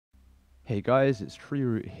Hey guys, it's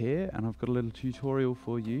TreeRoot here, and I've got a little tutorial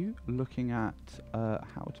for you looking at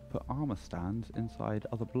how to put armor stands inside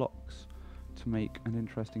other blocks to make an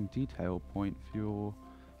interesting detail point for your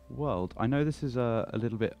world. I know this is a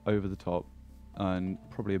little bit over the top and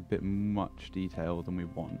probably a bit much detail than we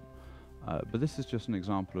want, but this is just an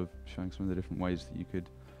example of showing some of the different ways that you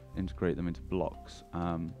could integrate them into blocks.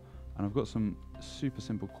 And I've got some super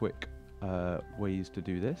simple, quick ways to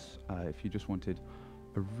do this. If you just wanted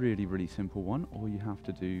a really simple one, all you have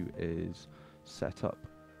to do is set up,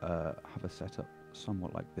 have a setup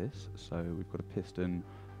somewhat like this. So we've got a piston,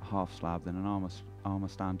 a half slab, then an armor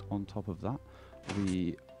stand on top of that.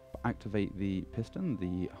 We activate the piston,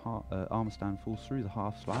 the armor stand falls through the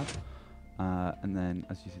half slab, and then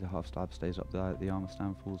as you see the half slab stays up there, the armor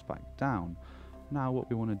stand falls back down. Now what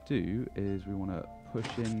we want to do is we want to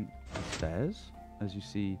push in the stairs, as you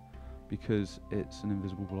see, because it's an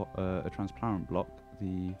invisible block, a transparent block,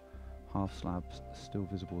 the half slab's still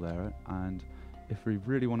visible there, and if we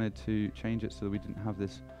really wanted to change it so that we didn't have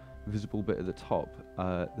this visible bit at the top,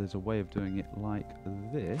 there's a way of doing it like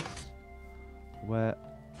this, where,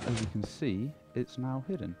 as you can see, it's now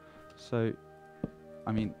hidden. So,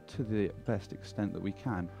 I mean, to the best extent that we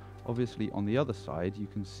can. Obviously, on the other side, you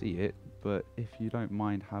can see it, but if you don't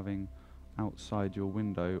mind having outside your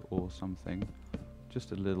window or something,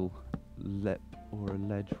 just a little lip or a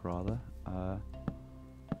ledge rather,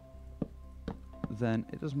 then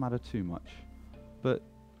it doesn't matter too much. But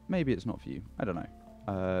maybe it's not for you, I don't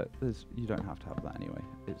know. You don't have to have that anyway,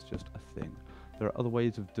 it's just a thing. There are other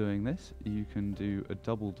ways of doing this. You can do a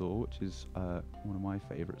double door, which is one of my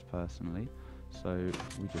favorites personally. So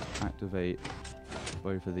we just activate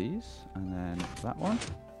both of these, and then that one,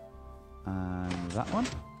 and that one,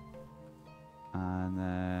 and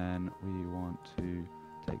then we want to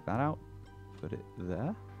take that out, put it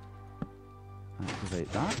there,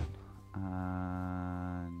 activate that,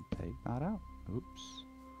 and take that out. Oops,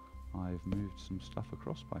 I've moved some stuff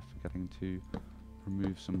across by forgetting to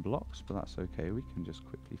remove some blocks, but that's okay, we can just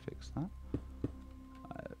quickly fix that.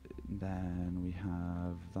 Then we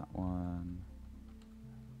have that one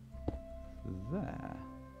there.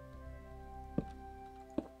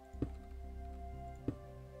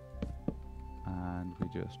 And we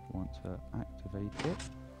just want to activate it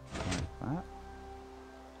like that.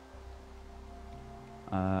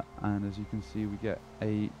 And as you can see, we get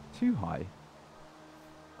a too high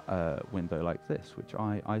window like this, which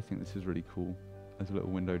I think this is really cool as a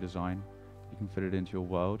little window design. You can fit it into your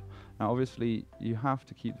world. Now obviously you have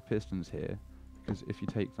to keep the pistons here, because if you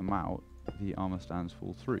take them out, the armor stands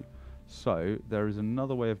fall through. So there is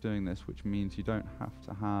another way of doing this, which means you don't have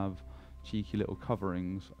to have cheeky little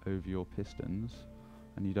coverings over your pistons,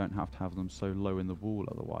 and you don't have to have them so low in the wall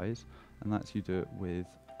otherwise, and that's you do it with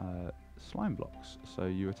slime blocks. So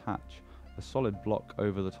you attach a solid block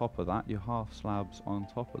over the top of that, your half slabs on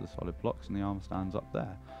top of the solid blocks, and the armor stands up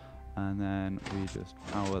there. And then we just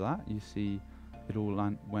power that. You see it all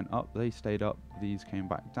went up, they stayed up, these came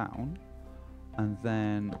back down. And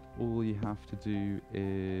then all you have to do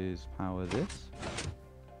is power this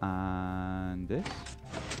and this,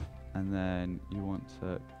 and then you want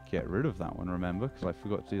to get rid of that one, remember, because I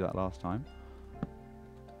forgot to do that last time.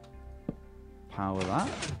 Power that,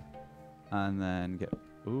 and then get,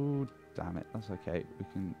 oh damn it, that's okay, we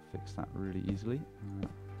can fix that really easily.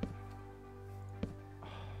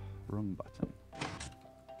 Wrong button.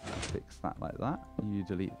 Fix that like that, you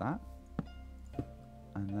delete that,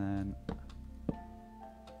 and then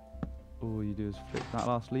all you do is flick that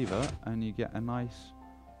last lever and you get a nice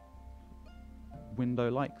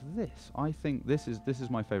window like this. I think this is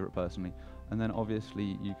my favorite personally. And then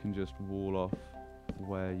obviously you can just wall off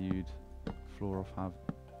where you'd floor off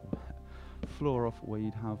where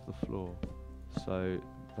you'd have the floor. So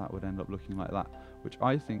that would end up looking like that, which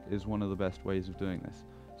I think is one of the best ways of doing this.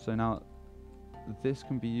 So now this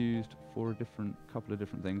can be used for a couple of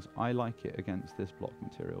different things. I like it against this block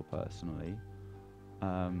material personally.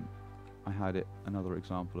 I had another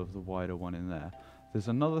example of the wider one in there. There's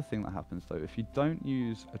another thing that happens though. If you don't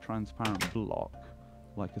use a transparent block,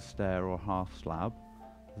 like a stair or half slab,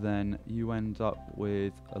 then you end up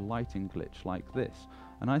with a lighting glitch like this.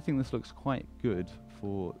 And I think this looks quite good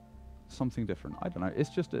for something different. I don't know,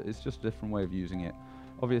 it's just a different way of using it.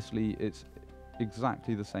 Obviously it's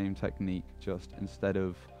exactly the same technique, just instead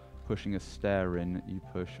of pushing a stair in, you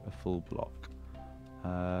push a full block.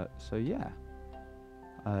 So yeah.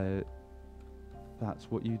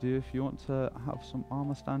 That's what you do if you want to have some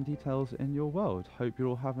armor stand details in your world. Hope you're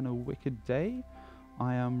all having a wicked day.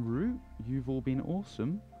 I am Root. You've all been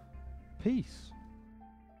awesome. Peace.